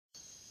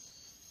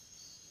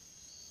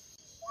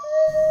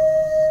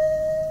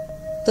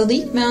The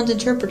Leak Mound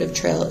Interpretive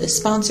Trail is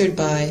sponsored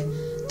by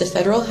the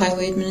Federal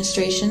Highway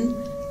Administration,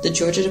 the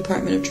Georgia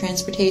Department of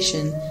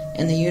Transportation,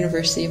 and the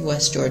University of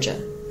West Georgia.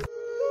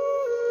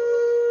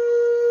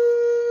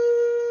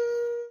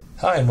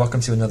 Hi, and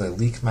welcome to another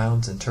Leak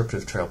Mound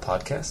Interpretive Trail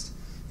podcast.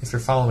 If you're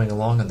following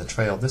along on the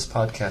trail, this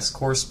podcast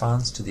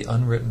corresponds to the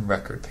Unwritten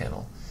Record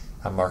panel.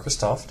 I'm Marcus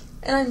Toft.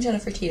 And I'm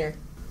Jennifer Teeter.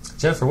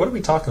 Jennifer, what are we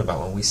talking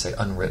about when we say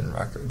unwritten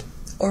record?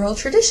 Oral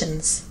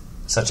traditions.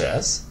 Such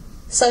as?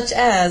 Such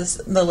as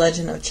the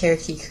legend of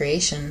Cherokee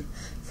creation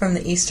from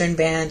the Eastern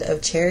Band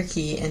of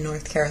Cherokee in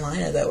North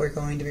Carolina that we're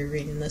going to be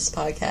reading this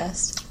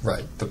podcast.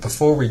 Right, but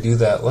before we do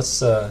that,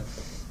 let's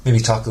maybe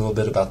talk a little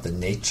bit about the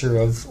nature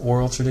of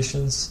oral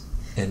traditions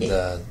and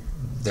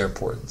their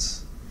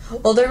importance.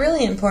 Well, they're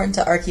really important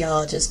to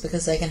archaeologists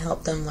because they can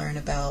help them learn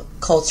about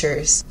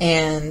cultures,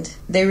 and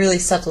they really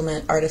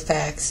supplement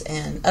artifacts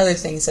and other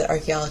things that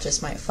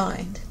archaeologists might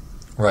find.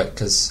 Right,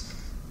 because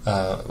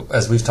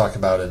as we've talked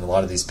about in a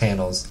lot of these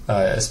panels,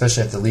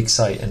 especially at the Leak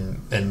site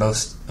and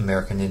most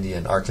American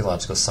Indian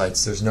archaeological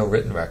sites, there's no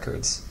written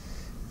records,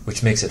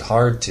 which makes it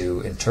hard to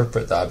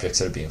interpret the objects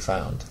that are being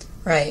found.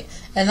 Right,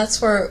 and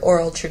that's where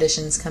oral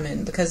traditions come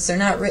in, because they're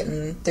not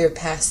written, they're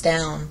passed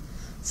down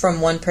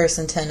from one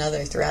person to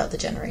another throughout the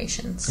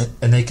generations.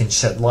 And they can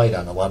shed light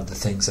on a lot of the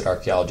things that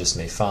archaeologists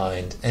may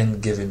find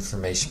and give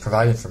information,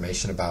 provide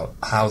information about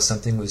how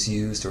something was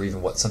used or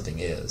even what something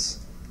is.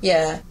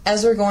 Yeah,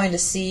 as we're going to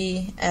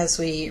see as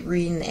we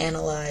read and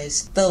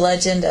analyze the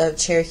legend of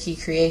Cherokee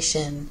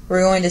creation,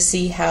 we're going to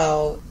see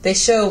how they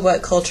show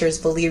what cultures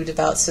believed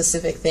about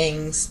specific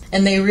things,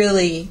 and they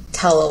really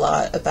tell a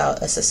lot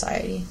about a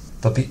society.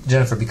 But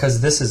Jennifer,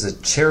 because this is a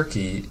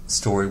Cherokee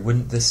story,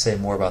 wouldn't this say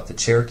more about the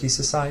Cherokee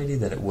society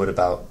than it would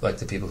about like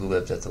the people who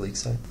lived at the Leak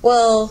site?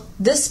 Well,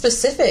 this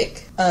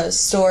specific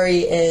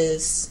story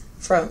is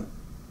from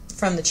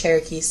the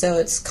Cherokee, so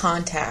it's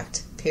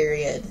contact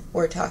period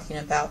we're talking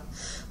about.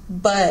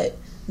 But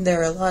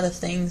there are a lot of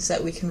things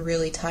that we can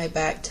really tie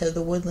back to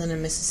the woodland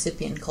and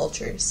Mississippian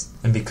cultures.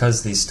 And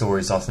because these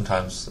stories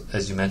oftentimes,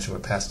 as you mentioned, were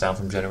passed down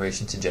from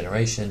generation to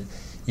generation,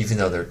 even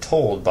though they're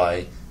told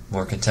by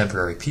more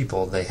contemporary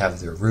people, they have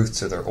their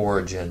roots or their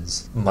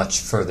origins much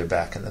further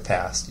back in the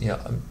past,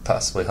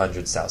 possibly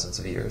hundreds, thousands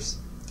of years.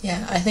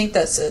 Yeah, I think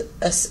that's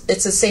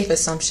it's a safe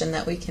assumption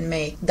that we can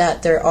make,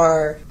 that there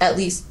are at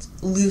least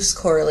loose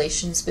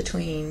correlations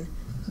between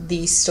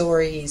these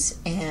stories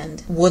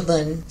and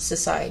woodland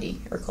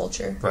society or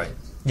culture. Right.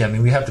 Yeah, I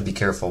mean, we have to be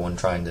careful when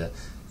trying to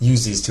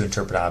use these to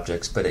interpret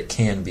objects, but it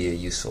can be a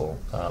useful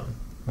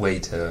way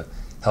to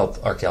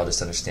help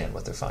archaeologists understand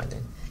what they're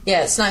finding.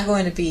 Yeah, it's not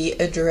going to be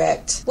a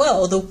direct,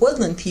 well, the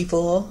woodland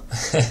people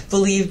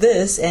believe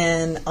this,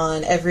 and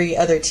on every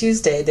other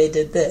Tuesday they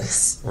did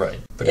this. Right,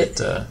 but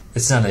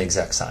it's not an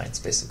exact science,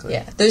 basically.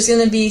 Yeah, there's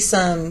going to be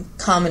some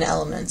common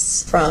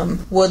elements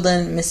from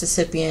woodland,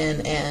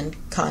 Mississippian, and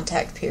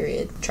contact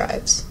period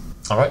tribes.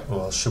 All right,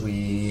 well, should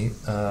we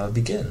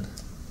begin?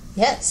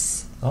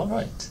 Yes. All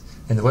right.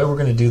 And the way we're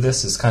going to do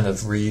this is kind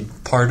of read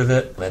part of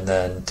it and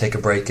then take a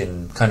break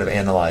and kind of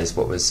analyze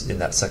what was in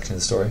that section of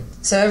the story.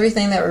 So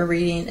everything that we're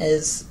reading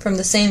is from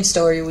the same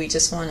story. We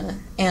just want to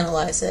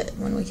analyze it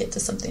when we get to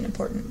something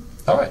important.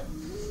 All right.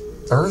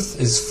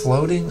 Earth is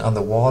floating on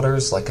the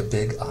waters like a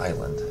big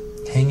island,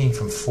 hanging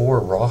from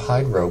 4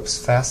 rawhide ropes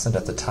fastened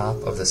at the top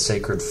of the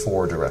sacred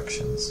 4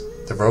 directions.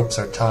 The ropes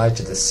are tied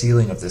to the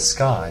ceiling of the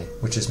sky,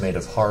 which is made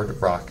of hard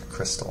rock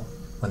crystal.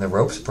 When the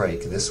ropes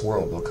break, this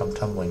world will come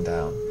tumbling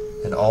down,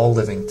 and all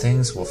living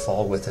things will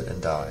fall with it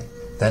and die.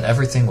 Then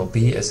everything will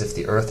be as if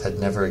the earth had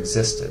never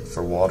existed,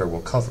 for water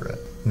will cover it.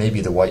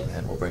 Maybe the white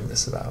man will bring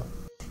this about.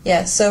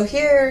 Yeah, so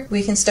here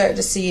we can start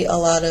to see a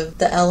lot of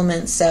the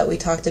elements that we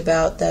talked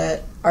about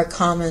that are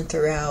common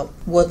throughout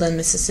woodland,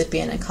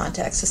 Mississippian, and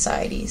contact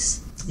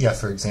societies. Yeah,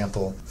 for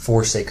example,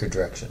 4 sacred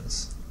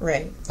directions.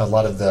 Right. A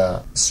lot of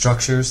the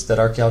structures that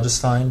archaeologists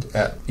find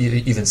at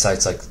even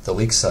sites like the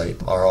Leak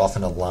site are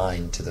often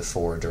aligned to the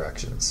 4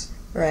 directions.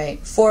 Right.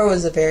 4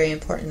 was a very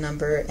important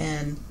number,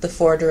 and the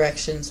 4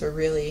 directions were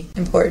really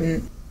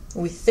important,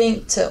 we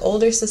think, to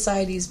older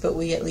societies, but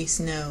we at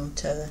least know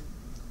to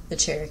the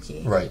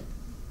Cherokee. Right.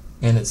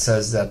 And it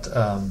says that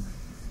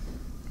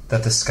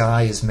that the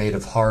sky is made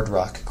of hard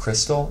rock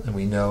crystal, and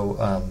we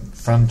know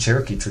from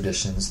Cherokee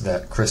traditions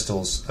that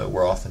crystals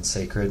were often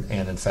sacred,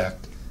 and in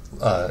fact,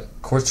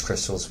 quartz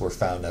crystals were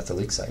found at the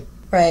Leak site.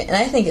 Right, and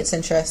I think it's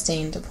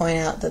interesting to point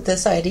out that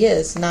this idea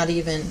is not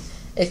even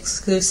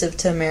exclusive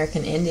to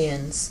American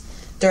Indians.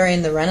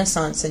 During the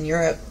Renaissance in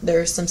Europe, there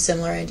were some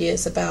similar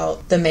ideas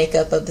about the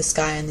makeup of the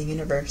sky and the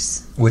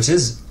universe. Which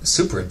is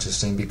super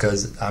interesting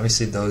because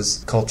obviously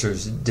those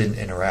cultures didn't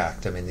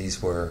interact. I mean,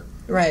 these were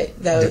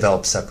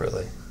developed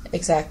separately.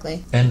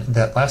 exactly. And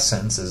that last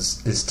sentence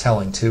is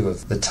telling, too,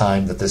 of the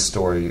time that this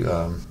story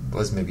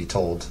was maybe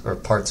told, or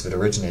parts of it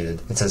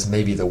originated. It says,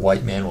 maybe the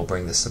white man will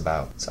bring this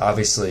about. So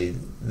obviously,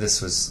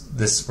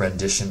 this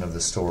rendition of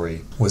the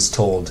story was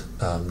told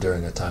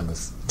during a time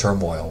of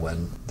turmoil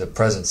when the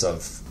presence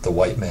of the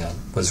white man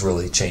was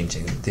really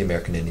changing the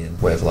American Indian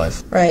way of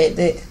life. Right.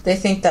 They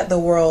think that the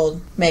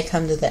world may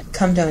come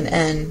to an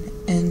end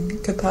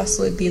and could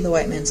possibly be the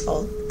white man's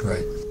fault.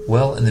 Right.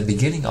 Well, in the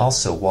beginning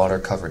also water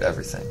covered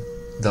everything.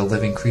 Though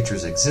living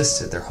creatures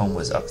existed, their home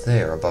was up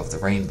there above the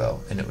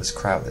rainbow, and it was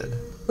crowded.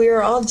 We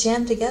are all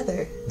jammed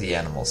together, the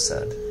animals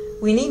said.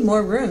 We need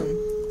more room.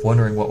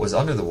 Wondering what was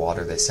under the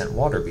water, they sent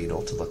Water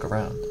Beetle to look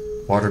around.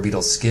 Water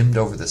Beetle skimmed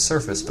over the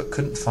surface but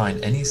couldn't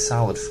find any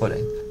solid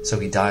footing, so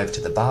he dived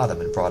to the bottom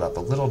and brought up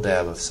a little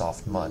dab of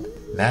soft mud.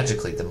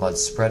 Magically, the mud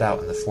spread out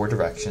in the 4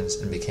 directions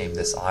and became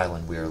this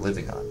island we are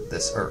living on,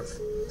 this earth.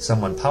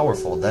 Someone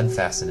powerful then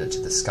fastened it to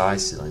the sky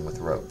ceiling with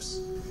ropes.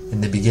 In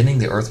the beginning,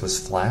 the earth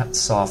was flat,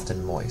 soft,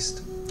 and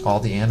moist.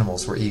 All the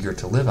animals were eager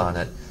to live on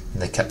it,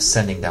 and they kept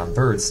sending down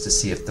birds to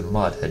see if the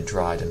mud had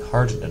dried and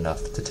hardened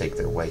enough to take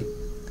their weight.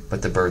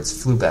 But the birds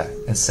flew back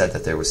and said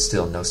that there was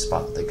still no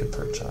spot they could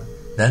perch on.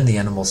 Then the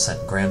animals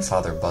sent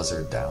Grandfather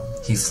Buzzard down.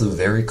 He flew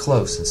very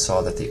close and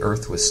saw that the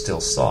earth was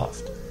still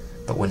soft.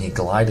 But when he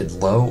glided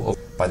low,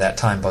 by that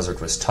time Buzzard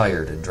was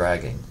tired and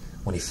dragging.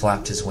 When he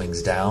flapped his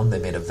wings down, they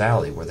made a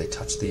valley where they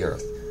touched the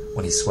earth.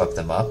 When he swept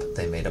them up,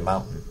 they made a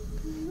mountain.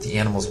 The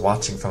animals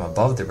watching from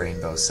above the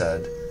rainbow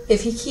said,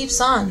 If he keeps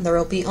on, there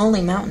will be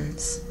only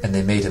mountains. And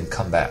they made him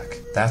come back.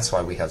 That's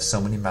why we have so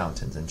many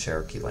mountains in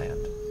Cherokee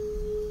land.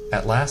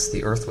 At last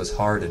the earth was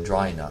hard and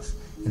dry enough,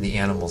 and the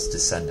animals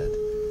descended.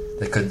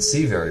 They couldn't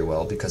see very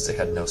well because they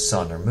had no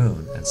sun or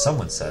moon, and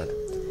someone said,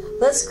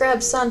 Let's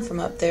grab Sun from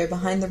up there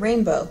behind the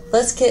rainbow.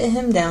 Let's get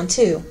him down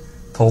too.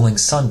 Pulling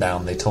Sun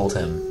down, they told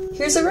him,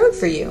 Here's a road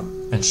for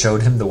you, and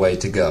showed him the way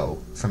to go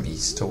from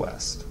east to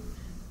west.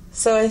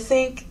 So I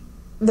think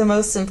the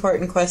most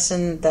important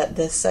question that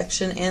this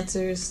section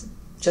answers,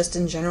 just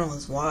in general,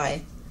 is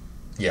why.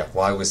 Yeah,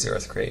 why was the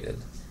earth created?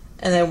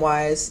 And then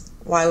why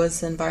was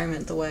the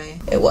environment the way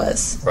it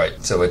was? Right.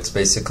 So it's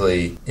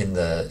basically in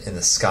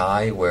the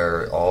sky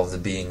where all of the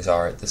beings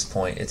are at this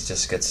point. It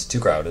just gets too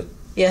crowded.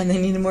 Yeah, and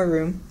they needed more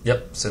room.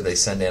 Yep. So they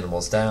send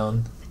animals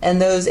down. And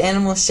those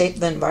animals shape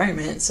the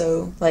environment.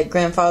 So, like,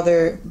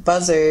 Grandfather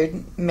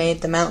Buzzard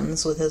made the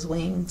mountains with his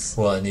wings.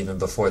 Well, and even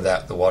before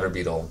that, the water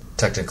beetle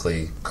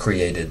technically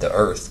created the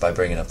earth by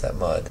bringing up that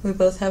mud. We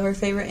both have our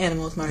favorite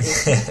animals, Marty.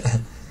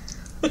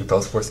 They're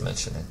both worth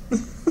mentioning.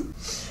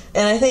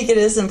 And I think it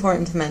is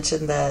important to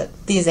mention that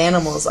these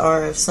animals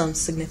are of some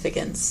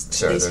significance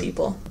to these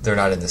people. They're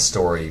not in the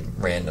story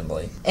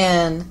randomly.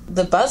 And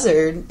the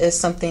buzzard is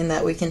something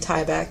that we can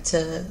tie back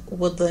to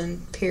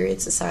woodland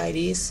period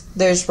societies.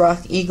 There's Rock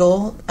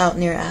Eagle out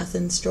near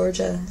Athens,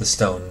 Georgia. The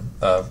stone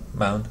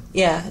mound?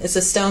 Yeah, it's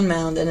a stone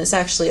mound, and it's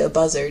actually a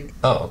buzzard.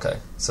 Oh, okay.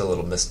 It's a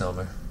little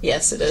misnomer.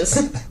 Yes, it is.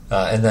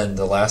 And then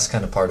the last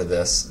kind of part of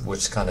this,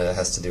 which kind of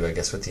has to do, I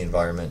guess, with the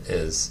environment,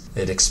 is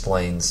it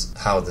explains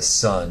how the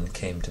sun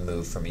came to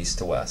move from east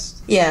to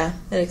west. Yeah,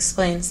 it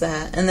explains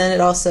that. And then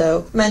it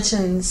also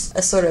mentions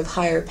a sort of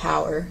higher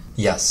power.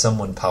 Yes,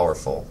 someone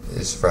powerful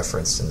is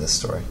referenced in this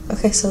story.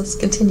 Okay, so let's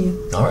continue.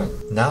 All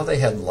right. Now they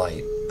had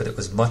light, but it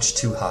was much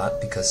too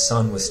hot because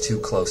sun was too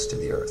close to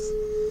the earth.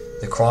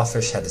 The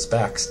crawfish had his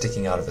back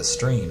sticking out of a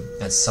stream,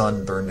 and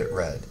sun burned it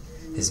red.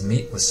 His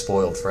meat was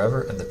spoiled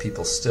forever, and the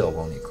people still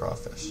won't eat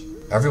crawfish.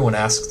 Everyone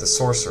asked the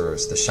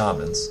sorcerers, the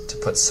shamans, to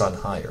put Sun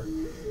higher.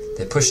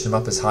 They pushed him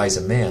up as high as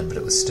a man, but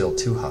it was still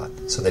too hot.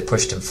 So they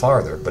pushed him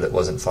farther, but it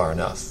wasn't far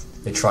enough.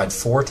 They tried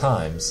 4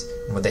 times,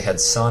 and when they had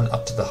Sun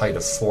up to the height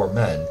of 4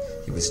 men,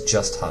 he was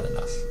just hot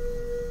enough.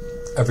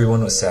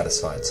 Everyone was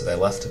satisfied, so they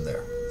left him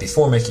there.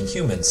 Before making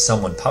humans,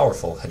 someone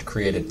powerful had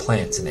created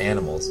plants and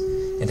animals,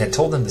 and had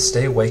told them to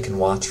stay awake and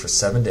watch for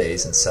 7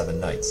 days and 7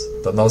 nights.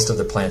 But most of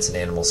the plants and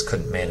animals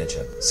couldn't manage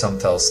it. Some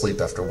fell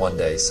asleep after 1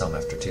 day, some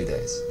after 2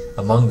 days.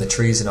 Among the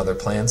trees and other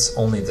plants,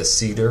 only the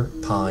cedar,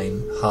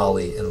 pine,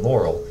 holly, and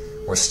laurel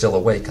were still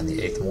awake on the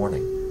 8th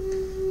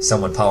morning.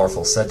 Someone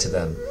powerful said to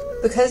them,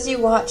 Because you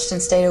watched and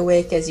stayed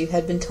awake as you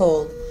had been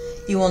told,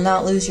 you will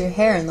not lose your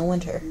hair in the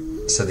winter.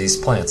 So these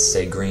plants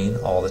stay green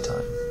all the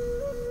time.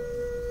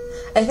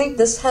 I think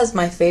this has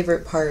my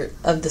favorite part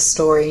of the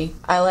story.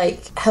 I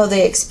like how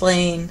they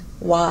explain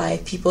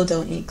why people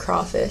don't eat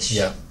crawfish.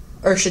 Yeah.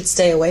 Or should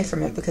stay away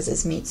from it because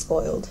its meat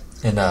spoiled.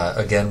 And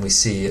again, we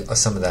see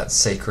some of that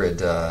sacred,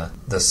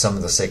 some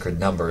of the sacred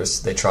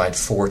numbers. They tried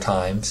 4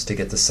 times to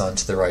get the sun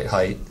to the right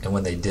height, and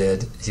when they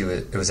did,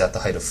 it was at the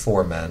height of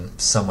 4 men.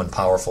 Someone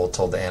powerful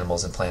told the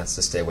animals and plants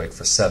to stay awake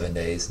for 7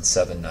 days and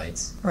 7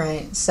 nights.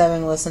 Right.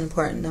 7 was an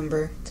important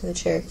number to the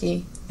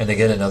Cherokee. And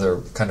again,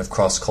 another kind of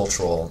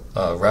cross-cultural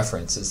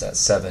reference is that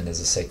 7 is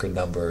a sacred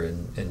number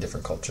in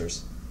different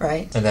cultures.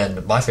 Right. And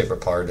then my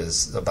favorite part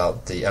is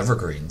about the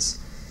evergreens,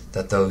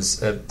 that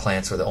those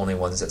plants were the only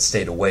ones that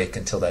stayed awake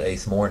until that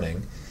 8th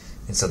morning,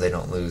 And so they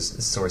don't lose,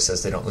 the story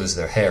says they don't lose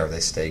their hair, they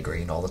stay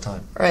green all the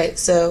time. Right,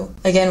 so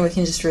again, we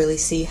can just really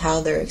see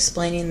how they're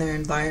explaining their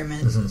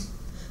environment. Mm-hmm.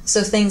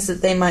 So things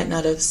that they might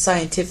not have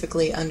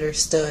scientifically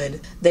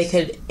understood, they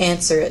could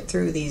answer it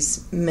through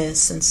these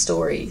myths and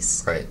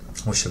stories. Right.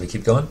 Well, should we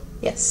keep going?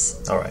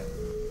 Yes. All right.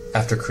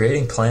 After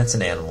creating plants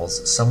and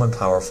animals, someone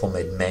powerful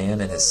made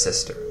man and his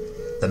sister.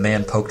 The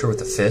man poked her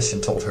with a fish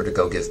and told her to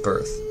go give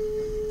birth.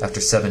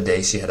 After 7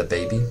 days she had a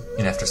baby,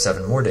 and after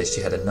 7 more days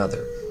she had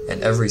another,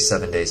 and every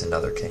 7 days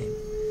another came.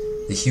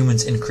 The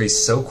humans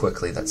increased so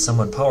quickly that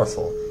someone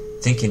powerful,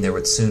 thinking there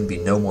would soon be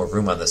no more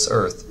room on this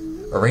earth,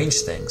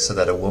 arranged things so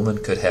that a woman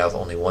could have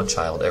only one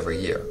child every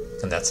year,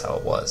 and that's how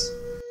it was.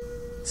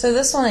 So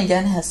this one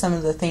again has some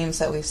of the themes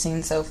that we've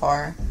seen so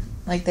far.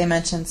 Like they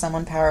mentioned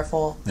someone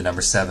powerful. The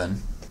number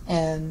 7.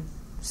 And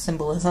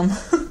symbolism.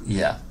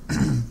 Yeah.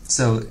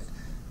 So,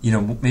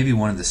 maybe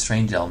one of the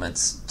strange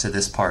elements to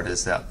this part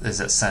is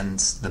that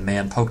sentence, the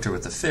man poked her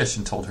with a fish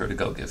and told her to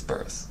go give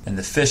birth. And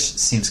the fish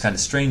seems kind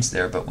of strange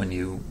there, but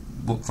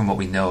from what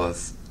we know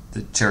of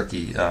the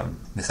Cherokee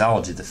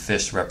mythology, the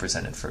fish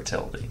represented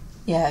fertility.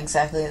 Yeah,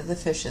 exactly. The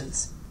fish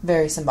is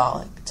very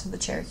symbolic to the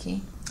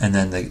Cherokee. And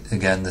then,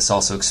 again, this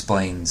also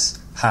explains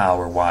how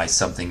or why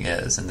something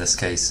is. In this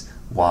case,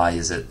 why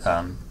is it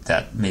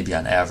that maybe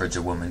on average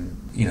a woman,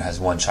 has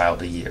one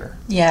child a year?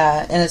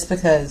 Yeah, and it's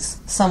because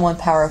someone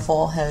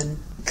powerful had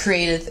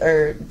created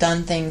or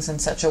done things in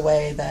such a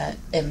way that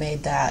it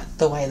made that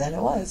the way that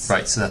it was.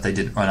 Right, so that they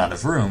didn't run out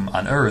of room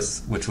on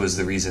Earth, which was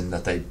the reason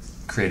that they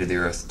created the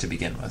Earth to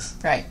begin with.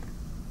 Right.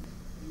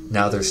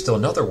 Now there's still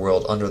another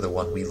world under the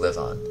one we live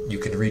on. You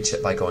can reach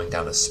it by going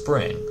down a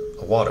spring,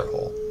 a water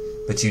hole,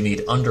 but you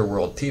need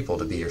underworld people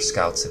to be your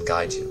scouts and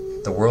guide you.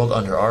 The world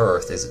under our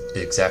Earth is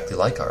exactly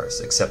like ours,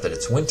 except that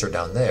it's winter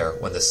down there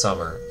when the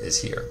summer is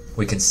here.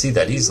 We can see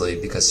that easily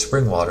because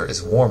spring water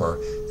is warmer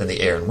than the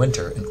air in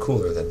winter and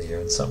cooler than the air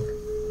in summer.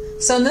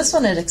 So in this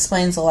one it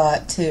explains a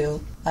lot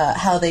too,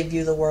 how they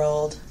view the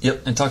world.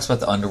 Yep, and talks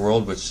about the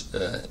underworld, which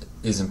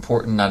is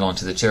important not only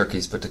to the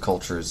Cherokees but to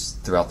cultures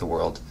throughout the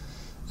world.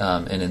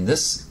 And in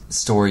this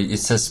story, it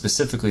says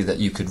specifically that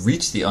you could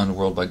reach the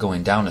underworld by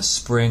going down a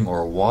spring or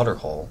a water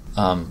hole,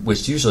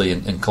 which usually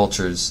in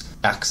cultures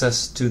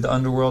access to the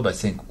underworld, I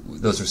think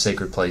those are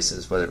sacred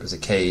places, whether it was a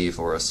cave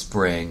or a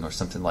spring or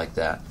something like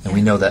that. And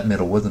we know that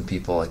Middle Woodland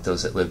people, like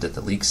those that lived at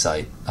the leak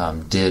site,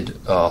 did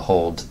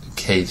hold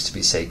caves to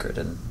be sacred,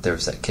 and there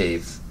was that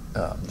cave,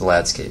 the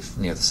lad's cave,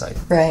 near the site.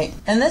 Right.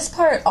 And this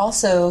part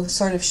also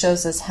sort of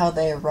shows us how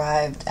they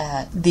arrived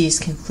at these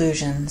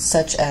conclusions,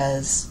 such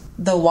as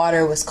the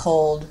water was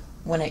cold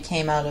when it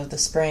came out of the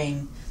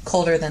spring,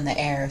 colder than the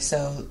air,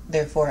 so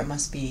therefore it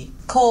must be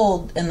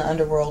cold in the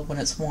underworld when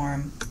it's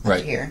warm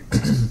right here.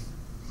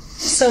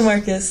 So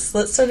Marcus,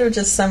 let's sort of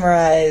just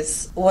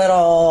summarize what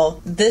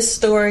all this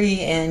story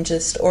and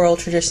just oral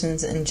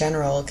traditions in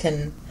general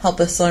can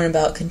help us learn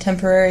about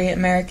contemporary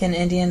American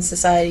Indian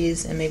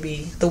societies and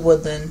maybe the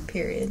woodland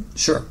period.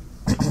 Sure.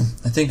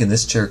 I think in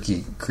this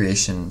Cherokee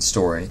creation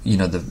story,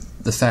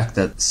 the fact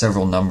that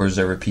several numbers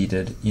are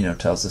repeated,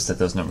 tells us that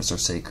those numbers are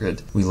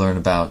sacred. We learn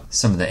about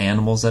some of the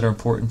animals that are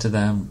important to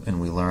them, and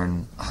we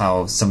learn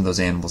how some of those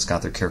animals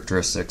got their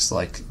characteristics,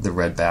 like the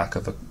red back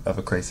of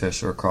a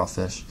crayfish or a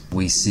crawfish.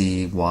 We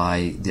see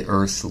why the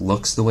earth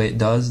looks the way it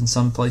does in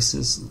some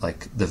places,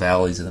 like the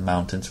valleys and the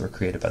mountains were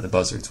created by the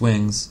buzzard's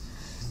wings.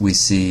 We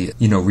see,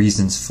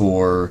 reasons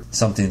for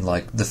something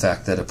like the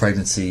fact that a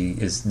pregnancy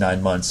is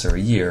 9 months or a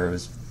year,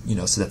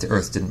 so that the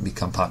earth didn't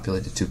become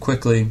populated too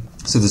quickly.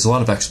 So there's a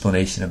lot of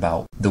explanation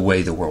about the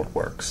way the world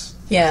works.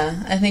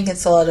 Yeah, I think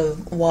it's a lot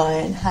of why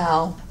and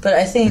how. But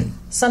I think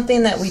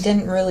something that we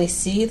didn't really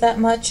see that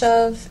much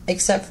of,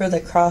 except for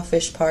the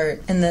crawfish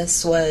part in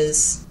this,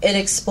 was it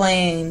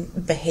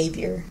explained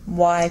behavior.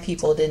 Why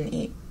people didn't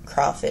eat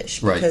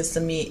crawfish, because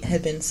the meat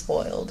had been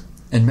spoiled.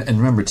 And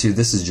remember, too,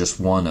 this is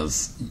just one of,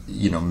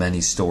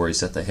 many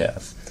stories that they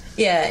have.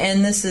 Yeah,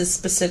 and this is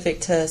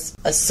specific to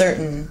a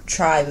certain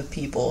tribe of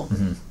people.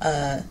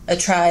 Mm-hmm. A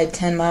tribe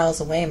 10 miles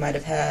away might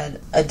have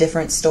had a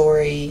different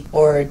story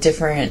or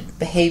different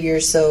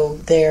behaviors, so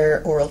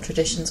their oral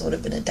traditions would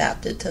have been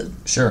adapted to.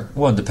 Sure.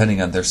 Well,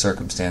 depending on their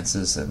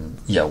circumstances and,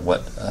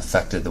 what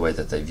affected the way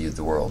that they viewed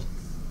the world.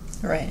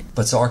 Right.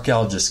 But so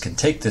archaeologists can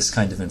take this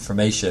kind of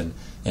information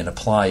and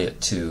apply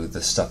it to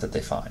the stuff that they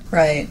find.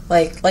 Right.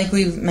 Like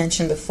we've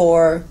mentioned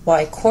before,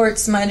 why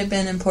quartz might have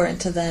been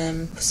important to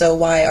them, so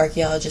why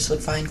archaeologists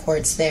would find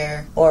quartz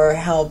there, or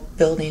how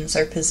buildings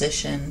are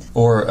positioned.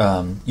 Or,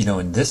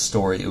 in this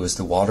story, it was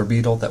the water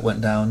beetle that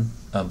went down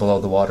below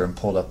the water and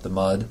pulled up the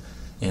mud.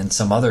 In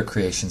some other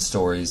creation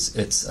stories,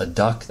 it's a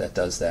duck that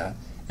does that.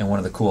 And one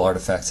of the cool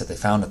artifacts that they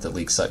found at the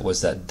leak site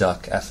was that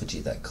duck effigy,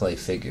 that clay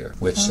figure,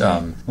 which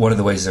one of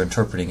the ways they're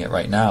interpreting it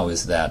right now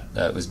is that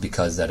it was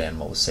because that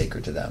animal was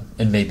sacred to them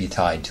and may be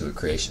tied to a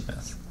creation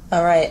myth.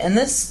 All right, and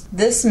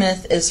this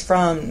myth is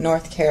from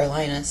North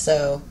Carolina,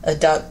 so a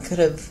duck could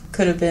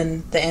have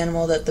been the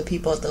animal that the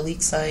people at the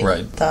leak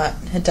site thought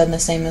had done the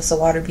same as the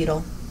water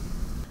beetle.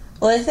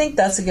 Well, I think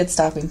that's a good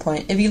stopping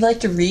point. If you'd like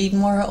to read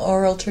more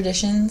oral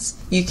traditions,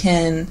 you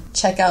can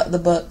check out the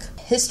book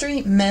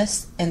History,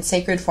 Myths, and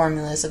Sacred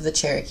Formulas of the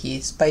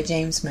Cherokees by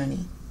James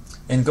Mooney.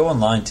 And go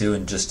online, too,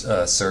 and just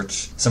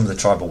search some of the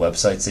tribal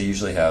websites. They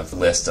usually have a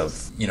list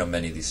of,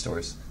 many of these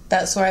stories.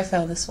 That's where I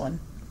found this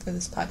one for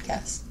this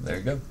podcast. There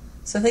you go.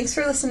 So thanks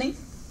for listening.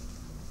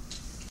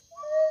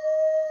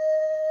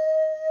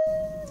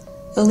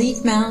 The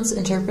Leap Mounds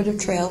Interpretive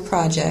Trail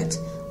project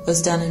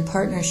was done in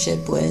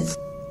partnership with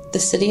the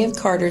City of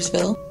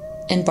Cartersville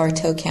and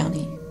Bartow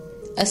County.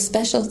 A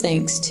special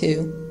thanks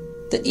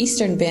to the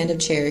Eastern Band of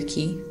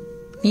Cherokee,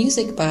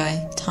 music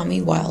by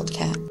Tommy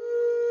Wildcat.